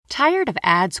Tired of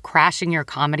ads crashing your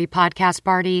comedy podcast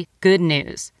party? Good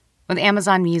news. With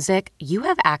Amazon Music, you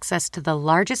have access to the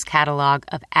largest catalog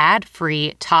of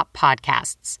ad-free top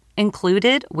podcasts,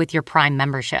 included with your Prime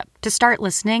membership. To start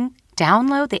listening,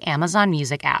 download the Amazon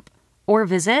Music app or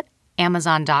visit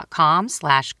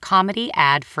amazon.com/comedy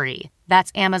ad-free.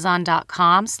 That's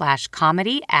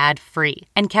amazon.com/comedy ad-free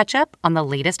and catch up on the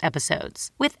latest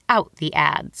episodes without the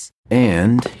ads.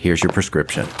 And here's your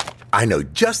prescription. I know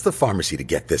just the pharmacy to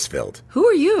get this filled. Who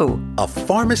are you? A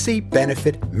pharmacy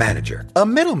benefit manager. A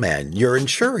middleman your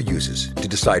insurer uses to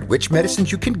decide which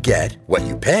medicines you can get, what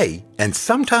you pay, and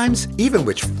sometimes even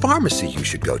which pharmacy you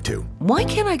should go to. Why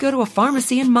can't I go to a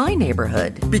pharmacy in my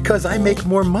neighborhood? Because I make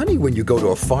more money when you go to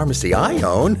a pharmacy I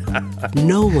own.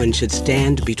 No one should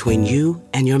stand between you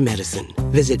and your medicine.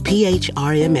 Visit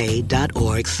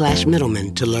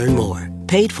phrma.org/middleman to learn more.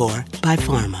 Paid for by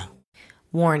Pharma.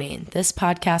 Warning, this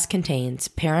podcast contains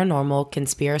paranormal,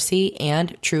 conspiracy,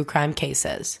 and true crime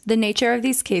cases. The nature of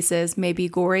these cases may be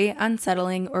gory,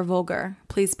 unsettling, or vulgar.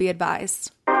 Please be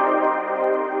advised.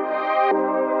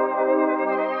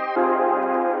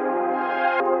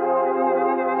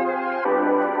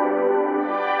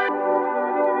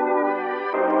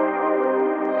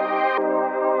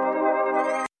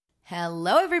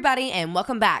 Hello, everybody, and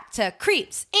welcome back to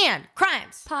Creeps and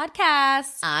Crimes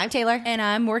Podcast. I'm Taylor. And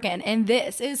I'm Morgan. And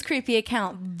this is Creepy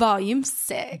Account Volume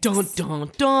 6. Dun, dun,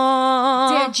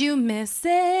 dun. Did you miss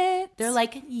it? They're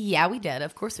like, yeah, we did.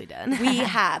 Of course we did. We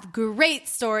have great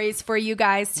stories for you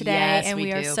guys today. Yes, and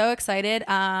we are do. so excited.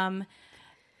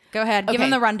 Go ahead. Give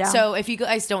them the rundown. So if you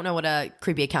guys don't know what a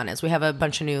creepy account is, we have a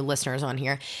bunch of new listeners on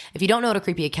here. If you don't know what a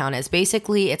creepy account is,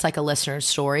 basically it's like a listener's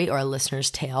story or a listener's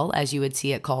tale, as you would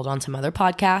see it called on some other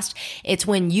podcast. It's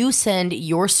when you send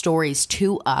your stories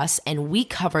to us and we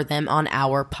cover them on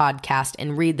our podcast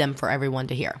and read them for everyone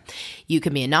to hear. You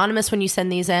can be anonymous when you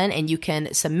send these in, and you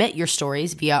can submit your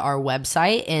stories via our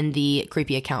website in the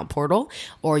creepy account portal,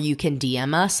 or you can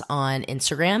DM us on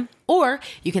Instagram, or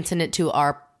you can send it to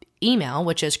our email,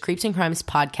 which is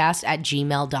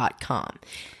creepsandcrimespodcast@gmail.com,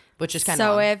 which is kind of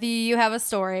so if you have a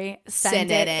story, send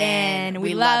it in.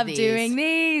 We love doing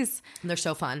these. They're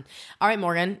so fun. All right,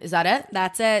 Morgan, is that it?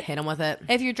 That's it. Hit them with it.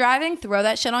 If you're driving, throw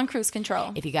that shit on cruise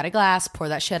control. If you got a glass, pour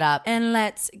that shit up. And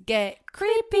let's get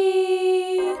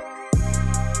creepy.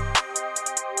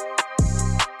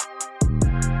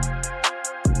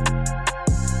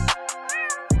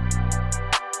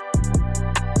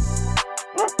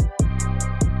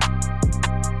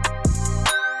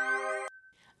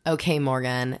 Okay,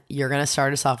 Morgan, you're going to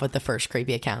start us off with the first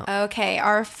creepy account. Okay,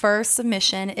 our first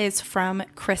submission is from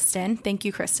Kristen. Thank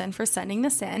you, Kristen, for sending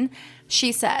this in.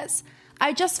 She says,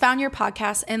 I just found your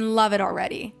podcast and love it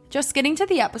already. Just getting to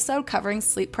the episode covering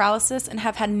sleep paralysis and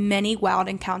have had many wild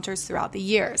encounters throughout the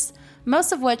years,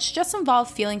 most of which just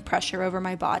involved feeling pressure over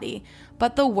my body.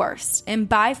 But the worst, and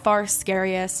by far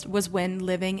scariest, was when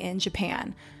living in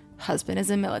Japan. Husband is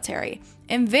in military,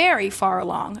 and very far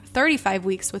along, 35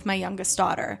 weeks with my youngest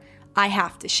daughter. I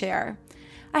have to share.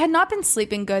 I had not been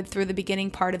sleeping good through the beginning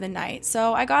part of the night,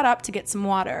 so I got up to get some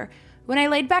water. When I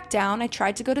laid back down, I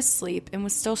tried to go to sleep and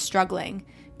was still struggling.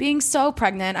 Being so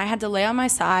pregnant, I had to lay on my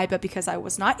side, but because I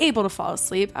was not able to fall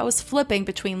asleep, I was flipping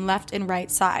between left and right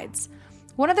sides.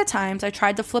 One of the times I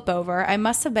tried to flip over, I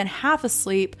must have been half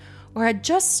asleep or had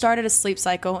just started a sleep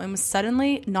cycle and was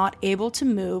suddenly not able to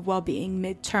move while being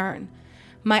mid-turn.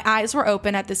 My eyes were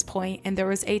open at this point, and there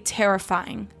was a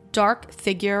terrifying, dark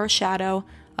figure or shadow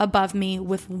above me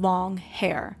with long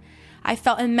hair. I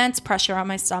felt immense pressure on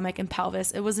my stomach and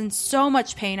pelvis. It was in so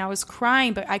much pain. I was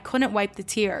crying, but I couldn't wipe the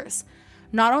tears.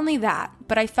 Not only that,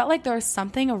 but I felt like there was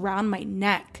something around my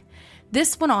neck.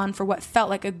 This went on for what felt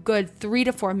like a good 3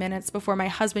 to 4 minutes before my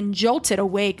husband jolted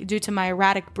awake due to my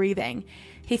erratic breathing.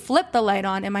 He flipped the light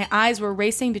on and my eyes were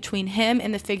racing between him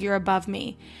and the figure above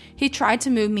me. He tried to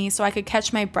move me so I could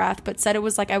catch my breath, but said it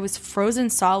was like I was frozen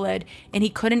solid and he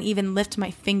couldn't even lift my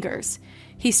fingers.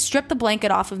 He stripped the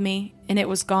blanket off of me and it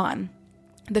was gone.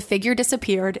 The figure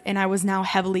disappeared and I was now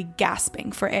heavily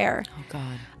gasping for air. Oh,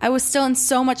 God. I was still in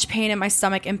so much pain in my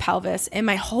stomach and pelvis, and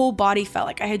my whole body felt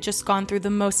like I had just gone through the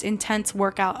most intense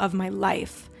workout of my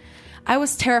life. I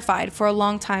was terrified for a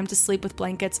long time to sleep with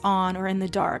blankets on or in the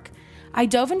dark. I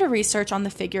dove into research on the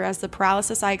figure as the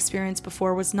paralysis I experienced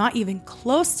before was not even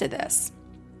close to this.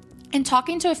 In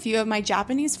talking to a few of my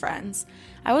Japanese friends,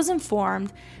 I was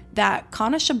informed that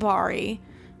Kanashibari,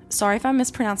 sorry if I'm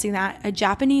mispronouncing that, a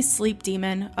Japanese sleep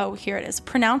demon, oh, here it is,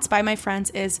 pronounced by my friends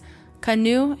is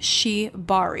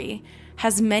Kanushibari,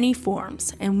 has many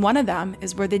forms, and one of them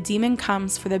is where the demon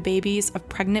comes for the babies of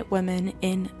pregnant women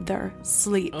in their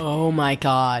sleep. Oh my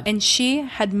God. And she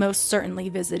had most certainly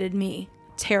visited me.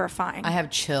 Terrifying. I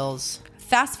have chills.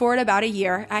 Fast forward about a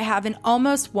year, I have an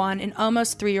almost 1 and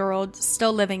almost 3-year-old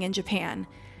still living in Japan.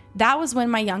 That was when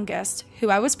my youngest,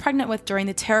 who I was pregnant with during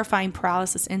the terrifying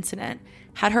paralysis incident,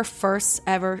 had her first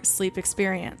ever sleep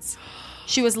experience.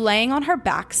 She was laying on her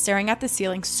back, staring at the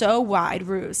ceiling so wide,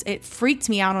 Ruse, it freaked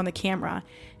me out on the camera,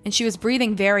 and she was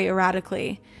breathing very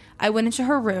erratically. I went into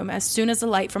her room. As soon as the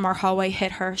light from our hallway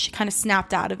hit her, she kind of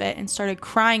snapped out of it and started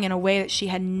crying in a way that she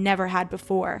had never had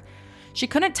before. She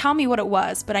couldn't tell me what it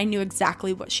was, but I knew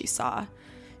exactly what she saw.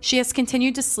 She has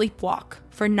continued to sleepwalk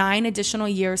for 9 additional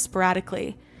years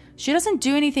sporadically. She doesn't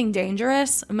do anything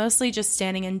dangerous, mostly just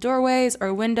standing in doorways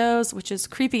or windows, which is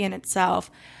creepy in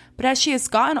itself. But as she has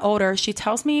gotten older, she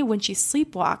tells me when she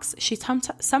sleepwalks, she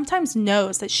sometimes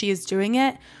knows that she is doing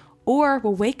it, or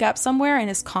will wake up somewhere and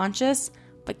is conscious,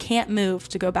 but can't move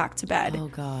to go back to bed. Oh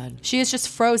God. She is just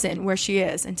frozen where she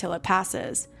is until it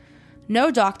passes. No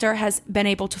doctor has been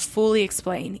able to fully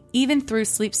explain, even through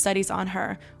sleep studies on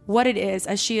her, what it is,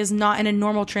 as she is not in a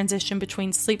normal transition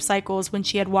between sleep cycles when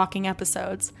she had walking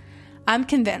episodes. I'm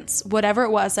convinced whatever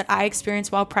it was that I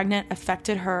experienced while pregnant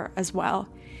affected her as well,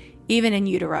 even in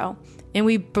utero. And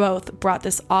we both brought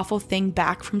this awful thing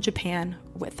back from Japan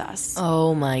with us.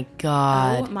 Oh my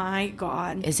God. Oh my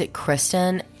God. Is it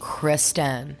Kristen?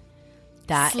 Kristen.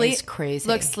 That is crazy.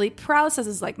 Look, sleep paralysis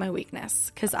is like my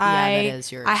weakness because that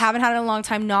is yours. I haven't had it in a long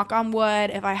time. Knock on wood.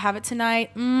 If I have it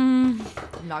tonight, I'm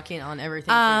knocking on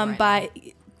everything. But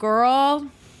girl,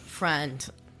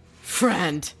 friend.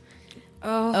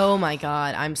 Oh my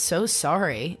God, I'm so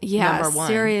sorry. Yeah, number one,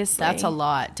 seriously, that's a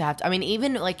lot to have to. I mean,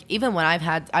 even when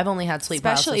I've only had sleep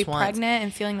especially paralysis once. Pregnant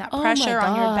and feeling that pressure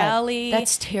on your belly.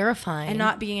 That's terrifying. And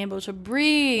not being able to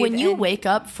breathe. When you wake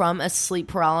up from a sleep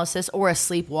paralysis or a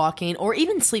sleepwalking or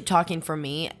even sleep talking for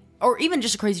me, or even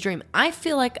just a crazy dream, I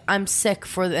feel like I'm sick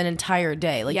for an entire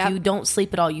day. Like you don't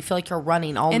sleep at all. You feel like you're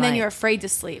running all night. And then you're afraid to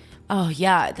sleep. Oh,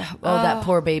 yeah. Oh, that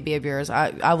poor baby of yours.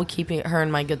 I will keep her in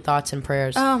my good thoughts and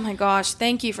prayers. Oh, my gosh.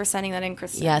 Thank you for sending that in,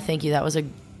 Kristen. Yeah, thank you. That was a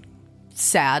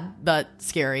sad but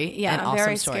scary and awesome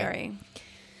very story. Scary.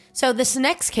 So this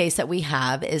next case that we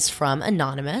have is from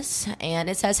Anonymous, and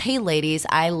it says, "Hey ladies,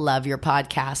 I love your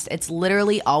podcast. It's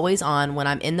literally always on when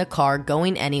I'm in the car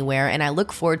going anywhere, and I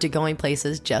look forward to going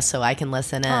places just so I can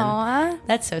listen in." Aww.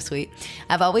 That's so sweet.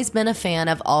 I've always been a fan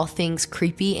of all things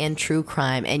creepy and true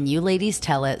crime, and you ladies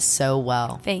tell it so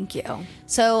well. Thank you.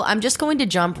 So I'm just going to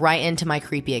jump right into my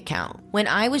creepy account. When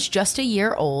I was just a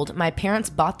year old, my parents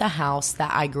bought the house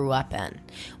that I grew up in.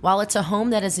 While it's a home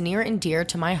that is near and dear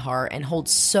to my heart and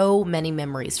holds so many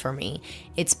memories for me,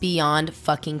 it's beyond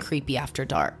fucking creepy after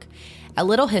dark. A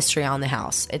little history on the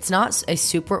house. It's not a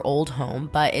super old home,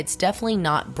 but it's definitely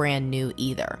not brand new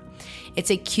either. It's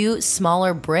a cute,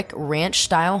 smaller brick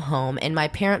ranch-style home, and my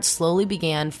parents slowly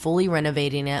began fully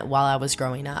renovating it while I was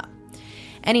growing up.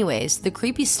 Anyways, the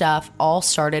creepy stuff all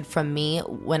started from me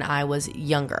when I was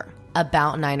younger,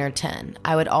 about 9 or 10.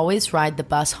 I would always ride the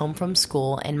bus home from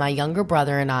school, and my younger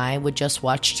brother and I would just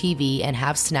watch TV and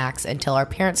have snacks until our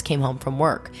parents came home from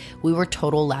work. We were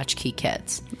total latchkey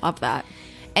kids. Love that.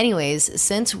 Anyways,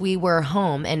 since we were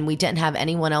home and we didn't have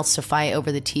anyone else to fight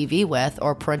over the TV with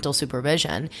or parental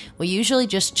supervision, we usually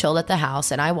just chilled at the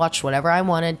house and I watched whatever I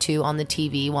wanted to on the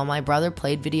TV while my brother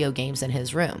played video games in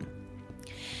his room.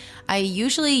 I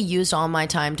usually used all my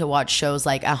time to watch shows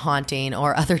like A Haunting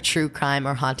or other true crime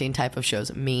or haunting type of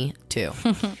shows. Me too.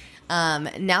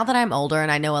 Now that I'm older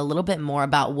and I know a little bit more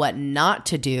about what not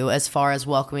to do as far as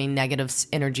welcoming negative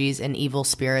energies and evil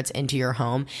spirits into your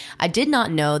home, I did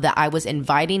not know that I was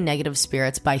inviting negative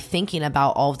spirits by thinking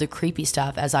about all of the creepy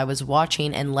stuff as I was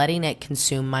watching and letting it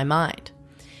consume my mind.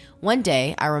 One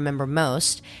day I remember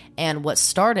most, and what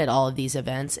started all of these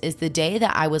events, is the day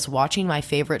that I was watching my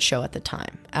favorite show at the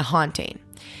time, A Haunting.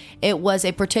 It was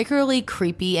a particularly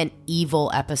creepy and evil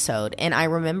episode, and I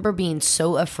remember being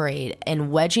so afraid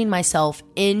and wedging myself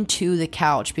into the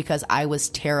couch because I was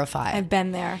terrified. I've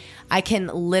been there. I can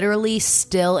literally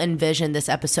still envision this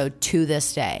episode to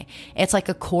this day. It's like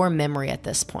a core memory at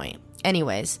this point.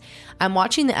 Anyways, I'm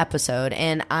watching the episode,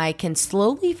 and I can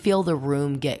slowly feel the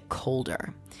room get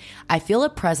colder. I feel a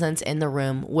presence in the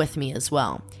room with me as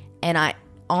well, and I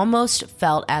almost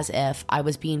felt as if I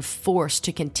was being forced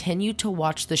to continue to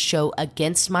watch the show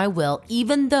against my will,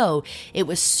 even though it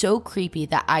was so creepy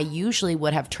that I usually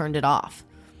would have turned it off.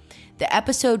 The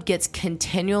episode gets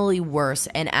continually worse,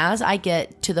 and as I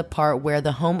get to the part where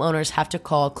the homeowners have to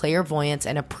call a clairvoyant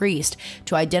and a priest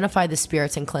to identify the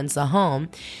spirits and cleanse the home,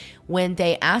 when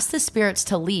they ask the spirits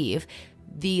to leave,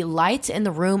 the lights in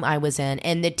the room I was in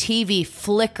and the TV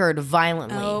flickered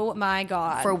violently. Oh my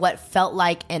God. For what felt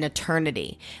like an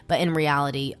eternity, but in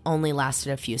reality only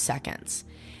lasted a few seconds.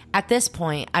 At this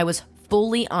point, I was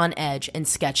fully on edge and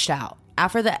sketched out.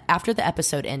 After the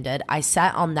episode ended, I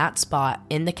sat on that spot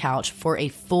in the couch for a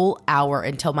full hour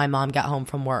until my mom got home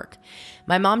from work.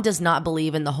 My mom does not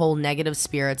believe in the whole negative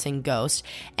spirits and ghosts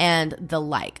and the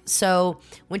like. So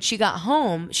when she got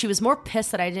home, she was more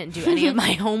pissed that I didn't do any of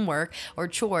my homework or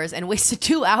chores and wasted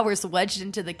 2 hours wedged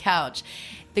into the couch.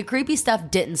 The creepy stuff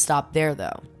didn't stop there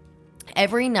though.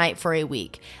 Every night for a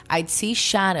week, I'd see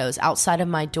shadows outside of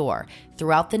my door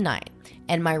throughout the night,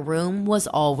 and my room was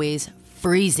always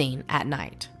freezing at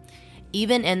night.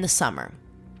 Even in the summer,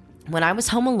 when I was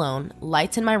home alone,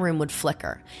 lights in my room would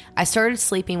flicker. I started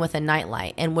sleeping with a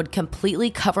nightlight and would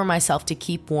completely cover myself to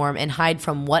keep warm and hide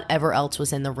from whatever else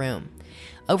was in the room.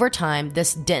 Over time,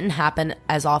 this didn't happen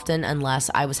as often unless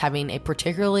I was having a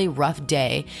particularly rough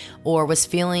day or was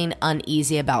feeling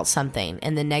uneasy about something,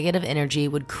 and the negative energy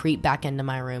would creep back into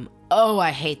my room. Oh, I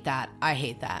hate that.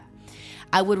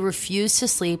 I would refuse to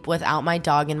sleep without my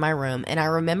dog in my room, and I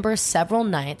remember several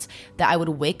nights that I would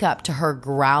wake up to her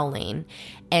growling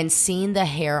and seeing the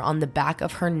hair on the back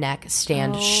of her neck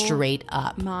stand straight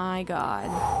up. My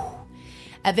God.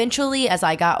 Eventually, as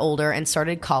I got older and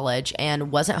started college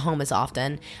and wasn't home as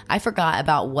often, I forgot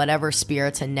about whatever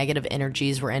spirits and negative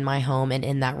energies were in my home and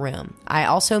in that room. I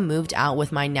also moved out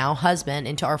with my now husband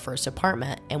into our first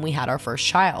apartment, and we had our first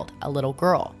child, a little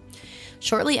girl.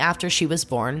 Shortly after she was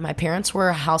born, my parents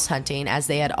were house hunting as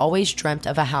they had always dreamt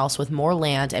of a house with more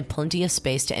land and plenty of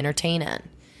space to entertain in.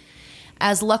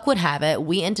 As luck would have it,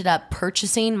 we ended up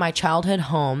purchasing my childhood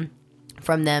home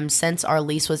from them since our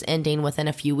lease was ending within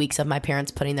a few weeks of my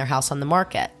parents putting their house on the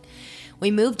market.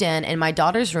 We moved in, and my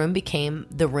daughter's room became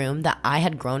the room that I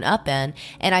had grown up in,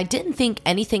 and I didn't think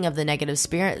anything of the negative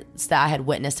spirits that I had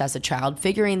witnessed as a child,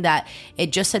 figuring that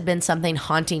it just had been something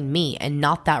haunting me and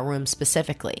not that room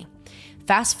specifically.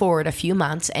 Fast forward a few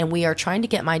months, and we are trying to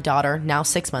get my daughter, now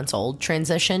 6 months old,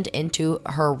 transitioned into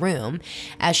her room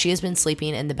as she has been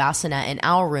sleeping in the bassinet in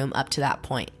our room up to that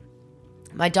point.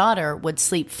 My daughter would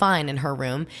sleep fine in her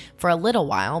room for a little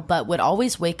while, but would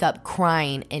always wake up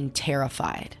crying and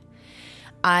terrified.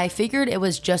 I figured it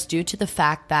was just due to the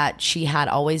fact that she had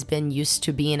always been used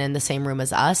to being in the same room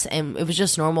as us, and it was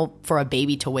just normal for a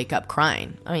baby to wake up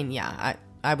crying. I mean, yeah,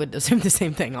 I would assume the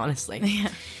same thing, honestly. Yeah.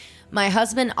 My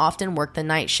husband often worked the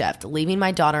night shift, leaving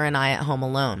my daughter and I at home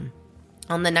alone.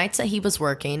 On the nights that he was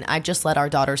working, I just let our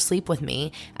daughter sleep with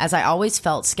me, as I always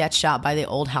felt sketched out by the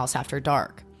old house after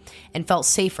dark, and felt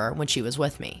safer when she was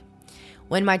with me.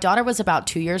 When my daughter was about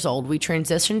 2 years old, we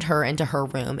transitioned her into her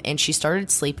room, and she started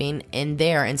sleeping in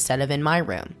there instead of in my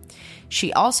room.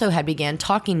 She also had began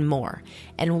talking more,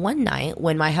 and one night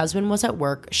when my husband was at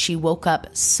work, she woke up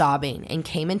sobbing and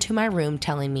came into my room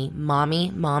telling me,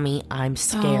 Mommy, I'm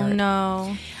scared." Oh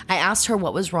no. I asked her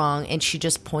what was wrong, and she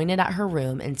just pointed at her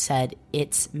room and said,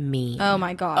 "It's me." Oh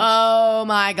my gosh. Oh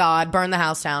my God, burn the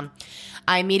house down.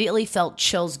 I immediately felt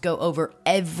chills go over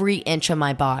every inch of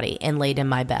my body and laid in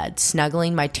my bed,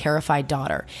 snuggling my terrified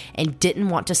daughter, and didn't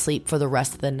want to sleep for the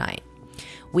rest of the night.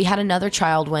 We had another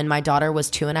child when my daughter was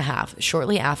 2.5.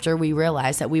 Shortly after, we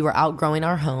realized that we were outgrowing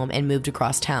our home and moved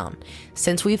across town.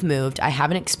 Since we've moved, I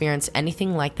haven't experienced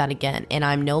anything like that again, and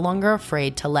I'm no longer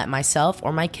afraid to let myself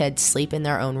or my kids sleep in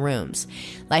their own rooms.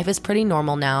 Life is pretty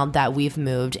normal now that we've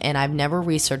moved, and I've never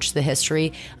researched the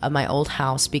history of my old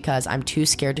house because I'm too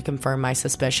scared to confirm my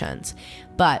suspicions.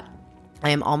 But I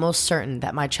am almost certain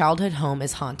that my childhood home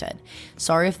is haunted.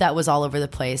 Sorry if that was all over the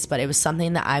place, but it was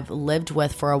something that I've lived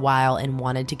with for a while and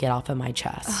wanted to get off of my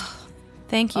chest.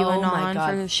 Thank you, Anon,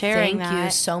 for sharing that. Thank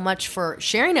you so much for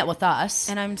sharing it with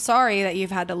us. And I'm sorry that you've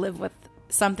had to live with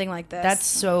something like this. That's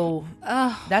so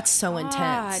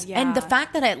intense. Yeah. And the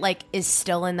fact that it is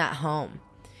still in that home.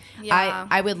 Yeah.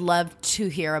 I would love to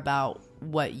hear about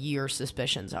what your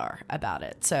suspicions are about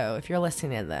it. So if you're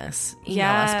listening to this, email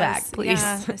us back, please.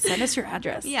 Yeah. Send us your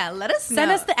address. Yeah, let us know.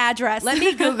 Send us the address. Let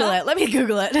me Google it.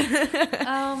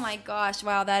 Oh my gosh.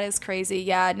 Wow, that is crazy.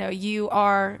 Yeah, no, you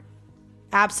are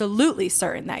absolutely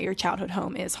certain that your childhood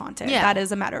home is haunted. Yeah. That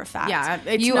is a matter of fact. Yeah,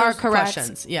 it's you no are correct.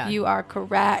 questions. Yeah. You are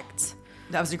correct.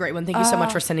 That was a great one. Thank you so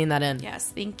much for sending that in.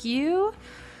 Yes, thank you.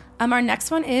 Our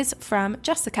next one is from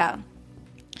Jessica.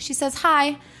 She says,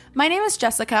 "Hi, my name is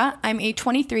Jessica. I'm a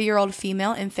 23-year-old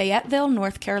female in Fayetteville,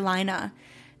 North Carolina.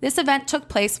 This event took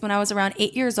place when I was around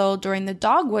 8 years old during the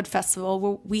Dogwood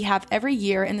Festival we have every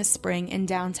year in the spring in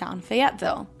downtown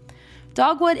Fayetteville.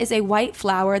 Dogwood is a white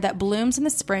flower that blooms in the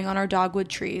spring on our dogwood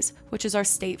trees, which is our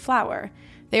state flower.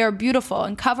 They are beautiful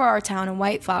and cover our town in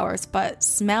white flowers, but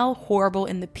smell horrible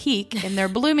in the peak in their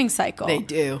blooming cycle. They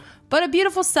do. But a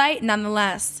beautiful sight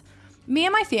nonetheless. Me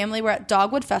and my family were at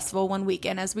Dogwood Festival one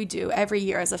weekend, as we do every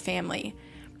year as a family.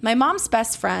 My mom's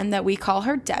best friend, that we call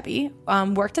her Debbie,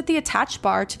 worked at the attached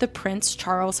bar to the Prince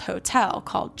Charles Hotel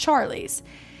called Charlie's.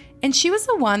 And she was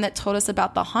the one that told us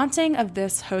about the haunting of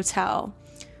this hotel.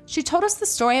 She told us the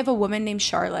story of a woman named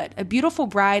Charlotte, a beautiful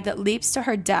bride that leaps to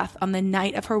her death on the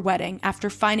night of her wedding after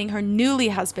finding her newly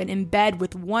husband in bed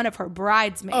with one of her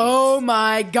bridesmaids. Oh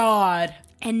my God.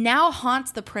 And now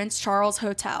haunts the Prince Charles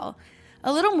Hotel.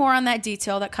 A little more on that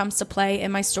detail that comes to play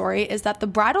in my story is that the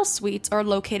bridal suites are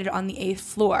located on the 8th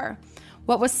floor.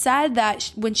 What was said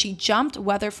that when she jumped,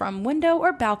 whether from window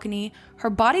or balcony, her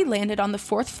body landed on the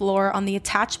 4th floor on the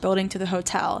attached building to the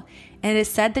hotel. And it is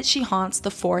said that she haunts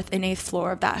the 4th and 8th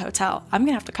floor of that hotel. I'm going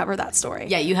to have to cover that story.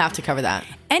 Yeah, you have to cover that.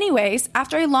 Anyways,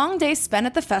 after a long day spent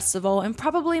at the festival and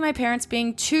probably my parents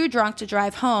being too drunk to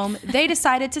drive home, they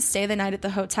decided to stay the night at the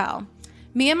hotel.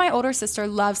 Me and my older sister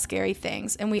love scary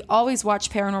things, and we always watch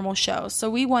paranormal shows, so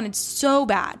we wanted so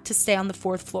bad to stay on the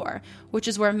 4th floor, which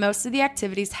is where most of the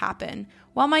activities happen,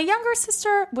 while my younger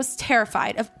sister was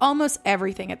terrified of almost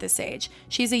everything at this age.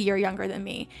 She's a year younger than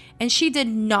me, and she did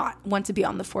not want to be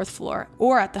on the 4th floor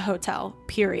or at the hotel,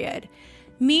 period.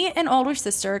 Me and older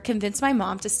sister convinced my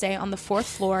mom to stay on the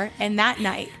 4th floor, and that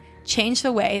night changed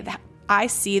the way that I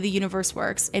see the universe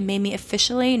works and made me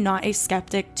officially not a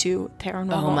skeptic to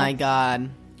paranormal. Oh my God.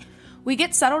 We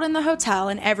get settled in the hotel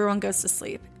and everyone goes to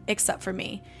sleep, except for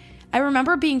me. I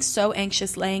remember being so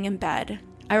anxious laying in bed.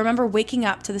 I remember waking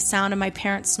up to the sound of my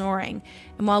parents snoring,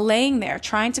 and while laying there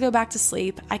trying to go back to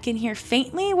sleep, I can hear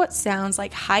faintly what sounds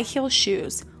like high-heeled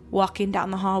shoes walking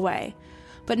down the hallway.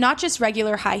 But not just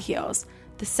regular high heels,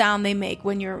 the sound they make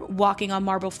when you're walking on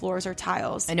marble floors or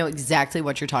tiles. I know exactly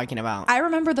what you're talking about. I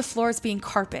remember the floors being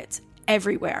carpet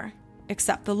everywhere,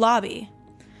 except the lobby.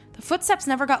 The footsteps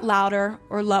never got louder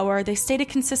or lower. They stayed a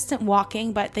consistent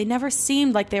walking, but they never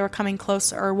seemed like they were coming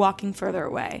closer or walking further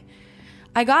away.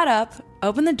 I got up,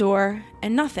 opened the door,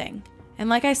 and nothing. And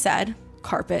like I said,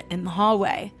 carpet in the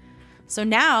hallway. So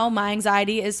now my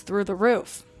anxiety is through the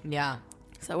roof. Yeah.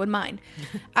 So would mine.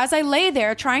 As I lay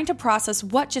there trying to process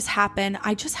what just happened,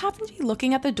 I just happened to be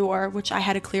looking at the door, which I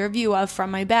had a clear view of from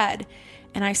my bed.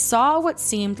 And I saw what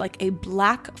seemed like a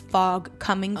black fog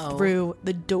coming through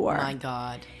the door. Oh my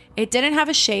God. It didn't have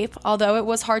a shape, although it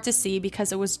was hard to see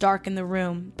because it was dark in the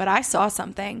room. But I saw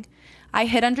something. I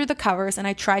hid under the covers and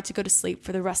I tried to go to sleep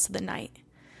for the rest of the night.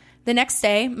 The next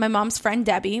day, my mom's friend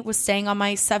Debbie was staying on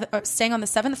the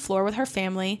 7th floor with her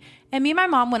family, and me and my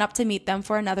mom went up to meet them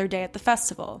for another day at the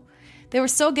festival. They were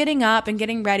still getting up and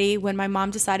getting ready when my mom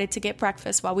decided to get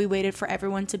breakfast while we waited for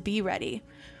everyone to be ready.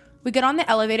 We get on the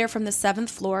elevator from the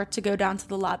 7th floor to go down to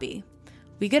the lobby.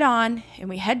 We get on and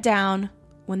we head down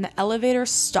when the elevator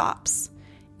stops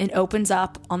and opens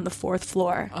up on the 4th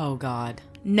floor. Oh God.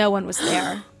 No one was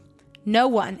there. No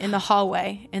one in the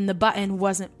hallway, and the button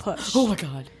wasn't pushed. Oh my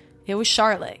God. It was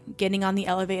Charlotte getting on the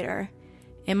elevator,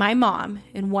 and my mom,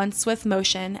 in one swift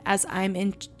motion, as I'm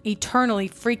eternally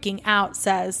freaking out,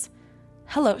 says,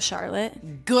 "Hello,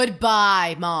 Charlotte."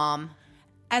 Goodbye, Mom.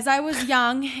 As I was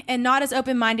young and not as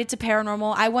open-minded to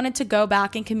paranormal, I wanted to go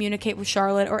back and communicate with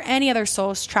Charlotte or any other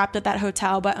souls trapped at that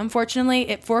hotel, but unfortunately,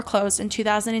 it foreclosed in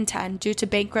 2010 due to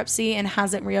bankruptcy and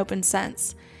hasn't reopened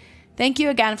since. Thank you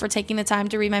again for taking the time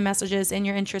to read my messages and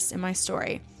your interest in my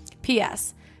story.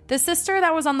 P.S. The sister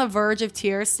that was on the verge of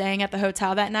tears staying at the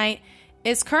hotel that night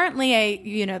is currently a,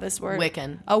 you know this word,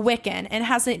 Wiccan. A Wiccan, and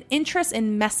has an interest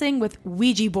in messing with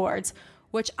Ouija boards,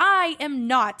 which I am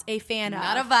not a fan of.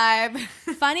 Not a vibe.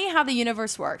 Funny how the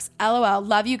universe works. LOL.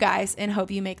 Love you guys and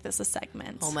hope you make this a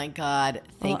segment. Oh my God.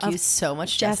 Thank you so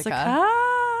much, Jessica.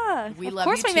 We love Of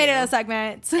course you we made it too. a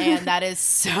segment. And that is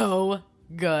so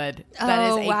good.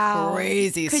 That is a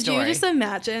crazy story. Could you just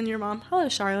imagine your mom? Hello,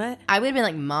 Charlotte. I would have been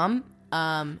like, Mom,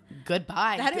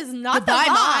 goodbye. That is not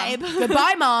goodbye, the vibe. Mom.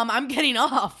 Goodbye, Mom. I'm getting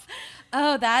off.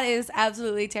 Oh, that is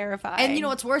absolutely terrifying. And you know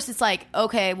what's worse? It's like,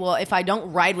 okay, well, if I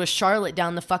don't ride with Charlotte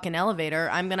down the fucking elevator,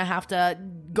 I'm going to have to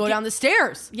go down the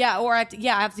stairs. Yeah, or I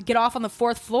have to get off on the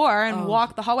 4th floor and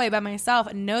walk the hallway by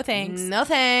myself. No thanks. No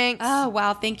thanks. Oh,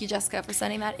 wow. Thank you, Jessica, for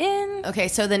sending that in. Okay,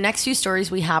 so the next few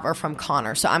stories we have are from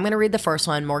Connor. So I'm going to read the first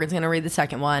one, Morgan's going to read the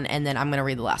second one, and then I'm going to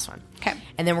read the last one. Okay.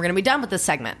 And then we're going to be done with this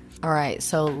segment. All right,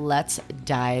 so let's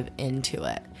dive into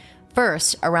it.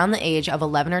 First, around the age of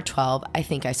 11 or 12, I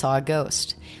think I saw a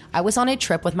ghost. I was on a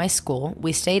trip with my school.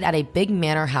 We stayed at a big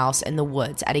manor house in the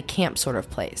woods at a camp sort of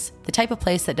place. The type of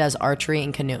place that does archery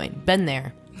and canoeing. Been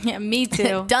there. Yeah, me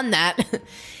too. Done that.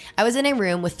 I was in a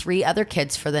room with 3 other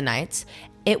kids for the nights.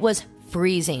 It was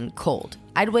freezing cold.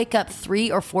 I'd wake up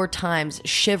 3 or 4 times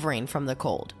shivering from the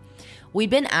cold. We'd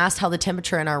been asked how the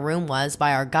temperature in our room was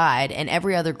by our guide and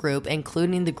every other group,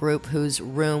 including the group whose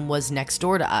room was next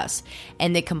door to us,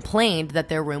 and they complained that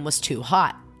their room was too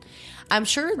hot. I'm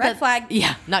sure Red flag.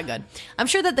 Yeah, not good. I'm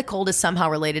sure that the cold is somehow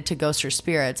related to ghosts or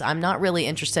spirits. I'm not really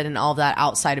interested in all of that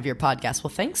outside of your podcast.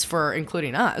 Well, thanks for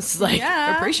including us.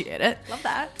 I appreciate it. Love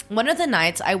that. One of the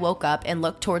nights I woke up and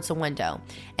looked towards the window,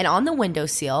 and on the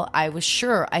windowsill, I was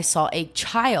sure I saw a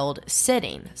child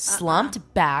sitting,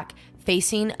 slumped back,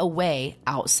 facing away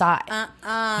outside.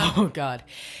 Oh, God.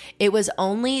 It was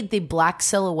only the black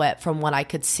silhouette from what I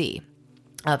could see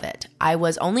of it. I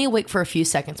was only awake for a few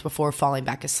seconds before falling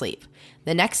back asleep.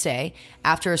 The next day,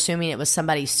 after assuming it was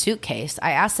somebody's suitcase,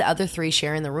 I asked the other 3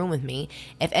 sharing the room with me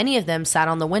if any of them sat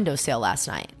on the windowsill last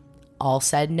night. All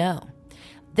said no.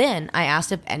 Then I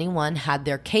asked if anyone had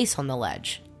their case on the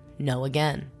ledge. No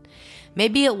again.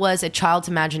 Maybe it was a child's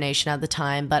imagination at the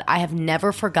time, but I have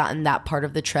never forgotten that part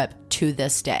of the trip to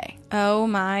this day. Oh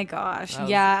my gosh.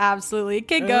 Yeah, absolutely.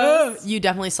 Kid ghost. You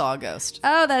definitely saw a ghost.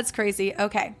 Oh, that's crazy.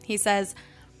 Okay. He says,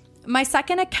 my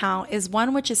second account is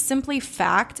one which is simply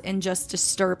fact and just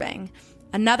disturbing.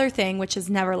 Another thing which has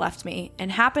never left me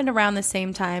and happened around the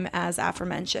same time as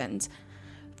aforementioned.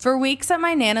 For weeks at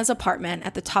my Nana's apartment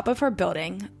at the top of her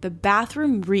building, the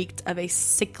bathroom reeked of a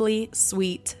sickly,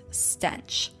 sweet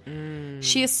stench.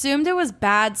 She assumed it was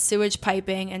bad sewage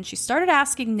piping, and she started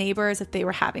asking neighbors if they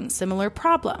were having similar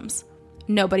problems.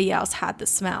 Nobody else had the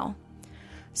smell.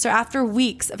 So after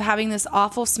weeks of having this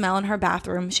awful smell in her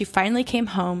bathroom, she finally came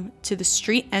home to the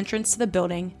street entrance to the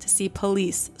building to see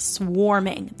police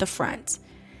swarming the front.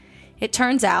 It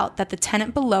turns out that the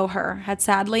tenant below her had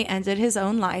sadly ended his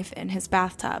own life in his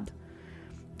bathtub.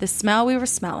 The smell we were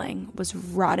smelling was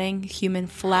rotting human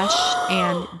flesh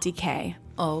and decay.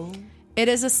 Oh. It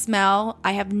is a smell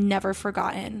I have never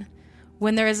forgotten.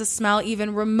 When there is a smell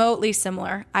even remotely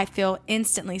similar, I feel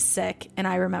instantly sick, and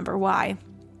I remember why.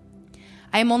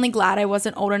 I am only glad I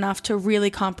wasn't old enough to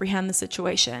really comprehend the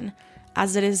situation,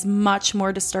 as it is much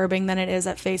more disturbing than it is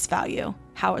at face value,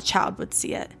 how a child would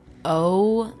see it.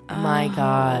 Oh my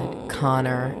God,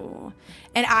 Connor.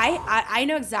 And I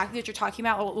know exactly what you're talking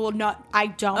about. Well, not I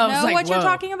don't I was know like, what you're whoa,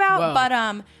 talking about, whoa.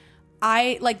 but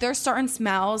I like there's certain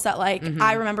smells that like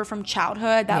I remember from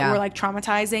childhood that were like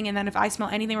traumatizing, and then if I smell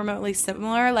anything remotely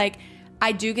similar, like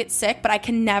I do get sick, but I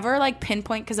can never like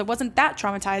pinpoint because it wasn't that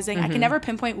traumatizing. I can never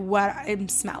pinpoint what I'm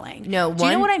smelling. No, do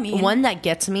you know what I mean? One that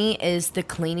gets me is the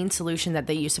cleaning solution that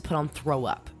they used to put on throw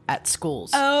up at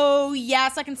schools. Oh,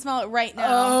 yes, I can smell it right now.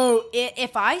 Oh,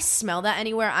 if I smell that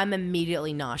anywhere, I'm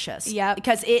immediately nauseous. Yeah.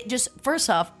 Because it just, first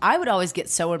off, I would always get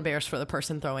so embarrassed for the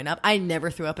person throwing up. I never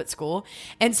threw up at school.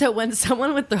 And so when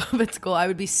someone would throw up at school, I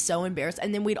would be so embarrassed.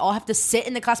 And then we'd all have to sit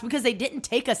in the class because they didn't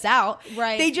take us out.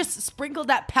 Right. They just sprinkled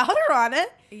that powder on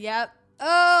it. Yep.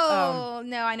 Oh,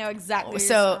 no, I know exactly what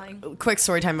you're smelling. Quick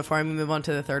story time before I move on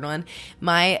to the third one.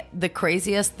 The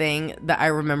craziest thing that I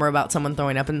remember about someone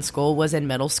throwing up in school was in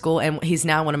middle school, and he's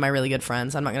now one of my really good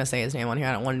friends. I'm not going to say his name on here.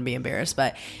 I don't want him to be embarrassed,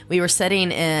 but we were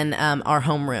sitting in our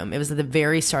homeroom. It was at the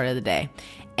very start of the day,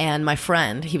 and my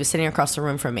friend, he was sitting across the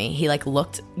room from me. He like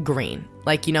looked green,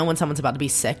 like you know when someone's about to be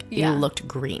sick. Yeah. He looked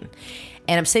green.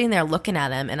 And I'm sitting there looking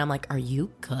at him, and I'm like, "Are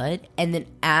you good?" And then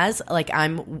as like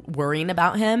I'm worrying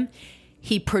about him,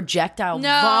 he projectile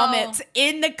vomits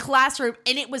in the classroom,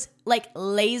 and it was like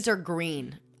laser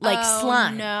green, like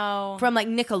slime from like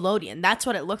Nickelodeon. That's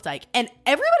what it looked like. And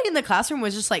everybody in the classroom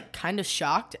was just like kind of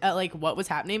shocked at like what was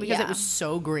happening because it was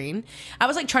so green. I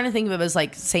was like trying to think of it as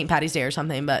like St. Patty's Day or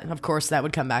something, but of course that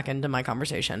would come back into my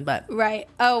conversation. But right.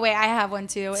 Oh, wait, I have one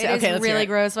too. It is really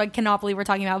gross. So I cannot believe we're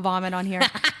talking about vomit on here.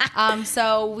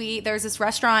 There's this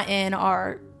restaurant in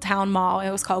our town mall.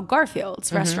 It was called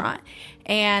Garfield's Restaurant.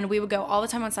 And we would go all the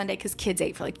time on Sunday because kids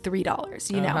ate for like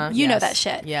 $3. You know that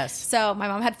shit. Yes. So my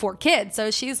mom had 4 kids.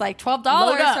 So she's like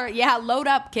 $12. Load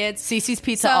up, kids. Cece's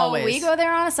Pizza so always. We go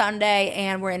there on a Sunday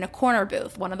and we're in a corner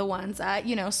booth, one of the ones that,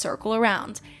 circle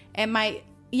around. And my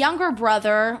younger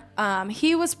brother,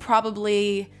 he was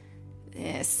probably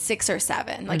 6 or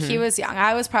 7. Like he was young.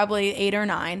 I was probably 8 or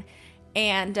 9.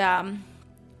 And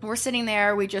we're sitting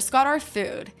there. We just got our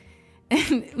food.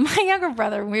 And my younger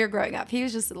brother, when we were growing up, he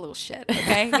was just a little shit,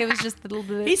 okay? He was just a little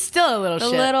bit. He's still a little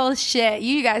shit. The little shit.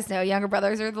 You guys know younger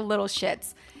brothers are the little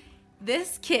shits.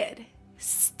 This kid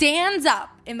stands up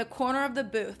in the corner of the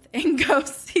booth and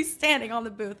goes, he's standing on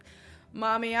the booth.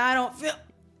 Mommy, I don't feel.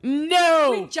 No.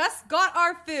 We just got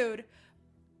our food.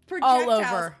 projectiles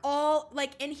over. all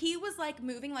like, and he was like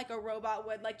moving like a robot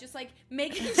would, like just like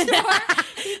making sure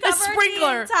he covered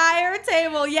sprinkler. the entire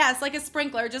table. Yes, like a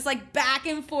sprinkler, just like back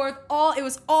and forth. It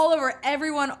was all over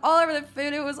everyone, all over the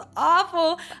food. It was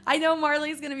awful. I know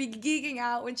Marley's gonna be geeking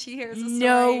out when she hears the story.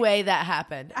 No way that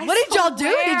happened. I What did y'all do?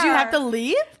 swear. Did you have to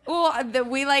leave? Well,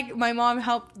 my mom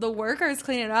helped the workers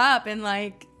clean it up and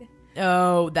like.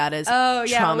 Oh, that is Oh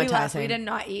yeah, traumatizing. we left. We did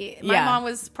not eat. My Yeah. mom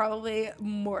was probably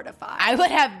mortified. I would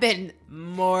have been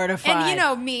mortified. And you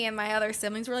know, me and my other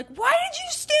siblings were like, "Why did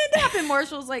you stand up?" And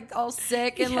Marshall's like all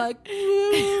sick and like,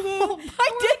 why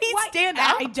did he stand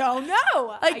up? I don't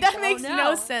know. Like I that don't makes know.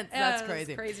 no sense. Yeah, That's it was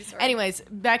crazy. a crazy story. Anyways,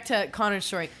 back to Connor's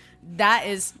story. That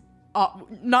is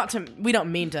we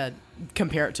don't mean to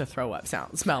compare it to throw up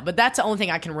smell, but that's the only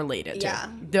thing I can relate it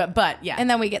to. But yeah. And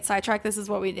then we get sidetracked. This is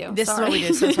what we do. This is what we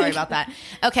do. So sorry about that.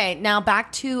 Okay, now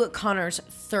back to Connor's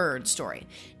third story.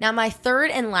 Now, my third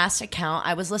and last account,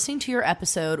 I was listening to your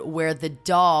episode where the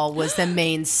doll was the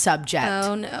main subject.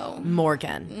 Oh no,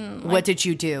 Morgan, what did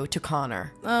you do to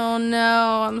Connor? oh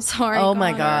no, I'm sorry. Oh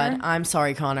my Connor. God. I'm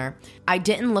sorry, Connor. I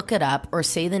didn't look it up or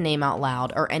say the name out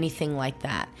loud or anything like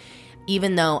that,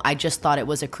 even though I just thought it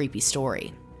was a creepy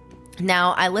story.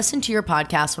 Now, I listen to your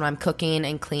podcast when I'm cooking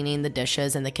and cleaning the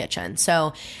dishes in the kitchen.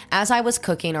 So, as I was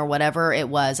cooking or whatever it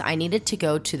was, I needed to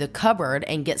go to the cupboard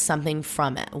and get something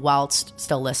from it while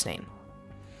still listening.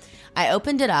 I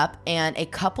opened it up and a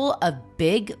couple of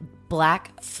big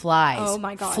black flies Oh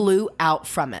my God. flew out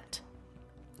from it.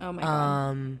 Oh my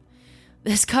god.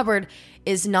 This cupboard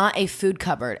is not a food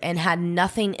cupboard and had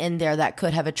nothing in there that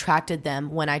could have attracted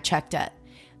them when I checked it.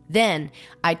 Then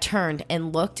I turned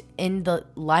and looked in the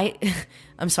light.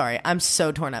 I'm sorry, I'm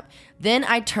so torn up. Then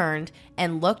I turned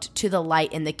and looked to the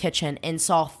light in the kitchen and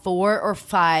saw 4 or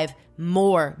 5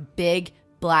 more big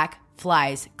black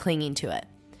flies clinging to it.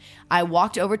 I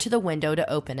walked over to the window to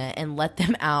open it and let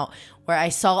them out, where I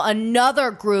saw another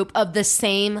group of the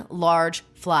same large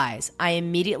flies. I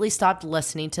immediately stopped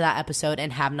listening to that episode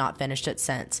and have not finished it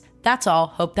since. That's all.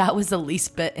 Hope that was the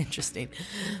least bit interesting.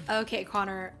 Okay,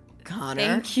 Connor. Connor.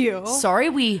 Thank you. Sorry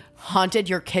we haunted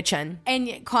your kitchen.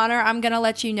 And Connor, I'm going to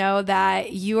let you know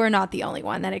that you are not the only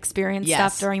one that experienced Yes.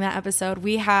 stuff during that episode.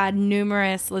 We had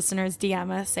numerous listeners DM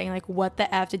us saying like, what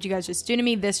the F did you guys just do to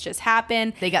me? This just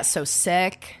happened. They got so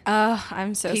sick.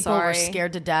 I'm so People sorry. were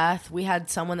scared to death. We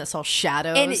had someone that saw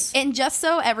shadows. And just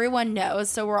so everyone knows,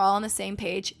 so we're all on the same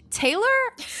page, Taylor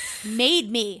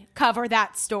made me cover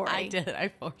that story. I did. I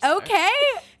forced her. Okay.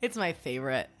 It's my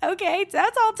favorite. Okay.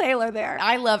 That's all Taylor there.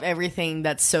 I love everything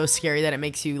that's so scary that it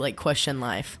makes you like question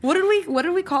life. What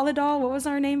did we call the doll? What was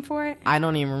our name for it? I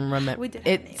don't even remember. We did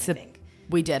have a name, I think.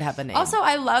 We did have a name. Also,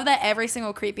 I love that every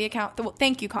single creepy account.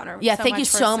 Thank you, Connor. yeah, thank you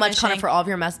for so much, Connor, submitting. for all of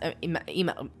your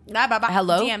email. Bye-bye.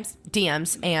 Hello, DMs.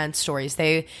 DMs and stories.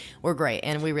 They were great,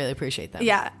 and we really appreciate them.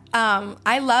 Yeah.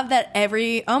 I love that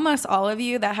almost all of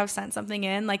you that have sent something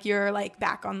in, like you're like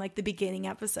back on like the beginning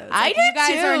episodes. I Like, did you guys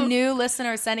too. are new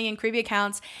listeners sending in creepy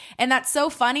accounts. And that's so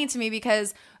funny to me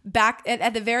because back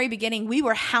at the very beginning, we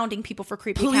were hounding people for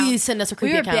creepy accounts. Please send us a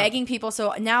creepy We were account. begging people.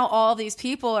 So now all these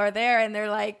people are there and they're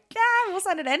like, yeah, we'll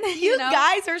send it in. You know?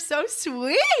 guys are so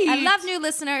sweet. I love new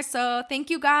listeners. So thank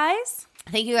you guys.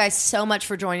 Thank you guys so much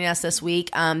for joining us this week.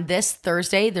 This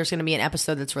Thursday, there's going to be an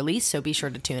episode that's released, so be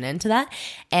sure to tune into that.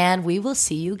 And we will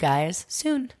see you guys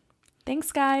soon.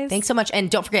 Thanks, guys. Thanks so much. And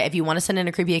don't forget, if you want to send in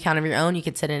a creepy account of your own, you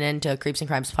can send it in to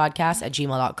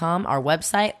creepsandcrimespodcast@gmail.com, our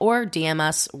website, or DM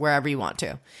us wherever you want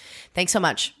to. Thanks so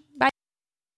much.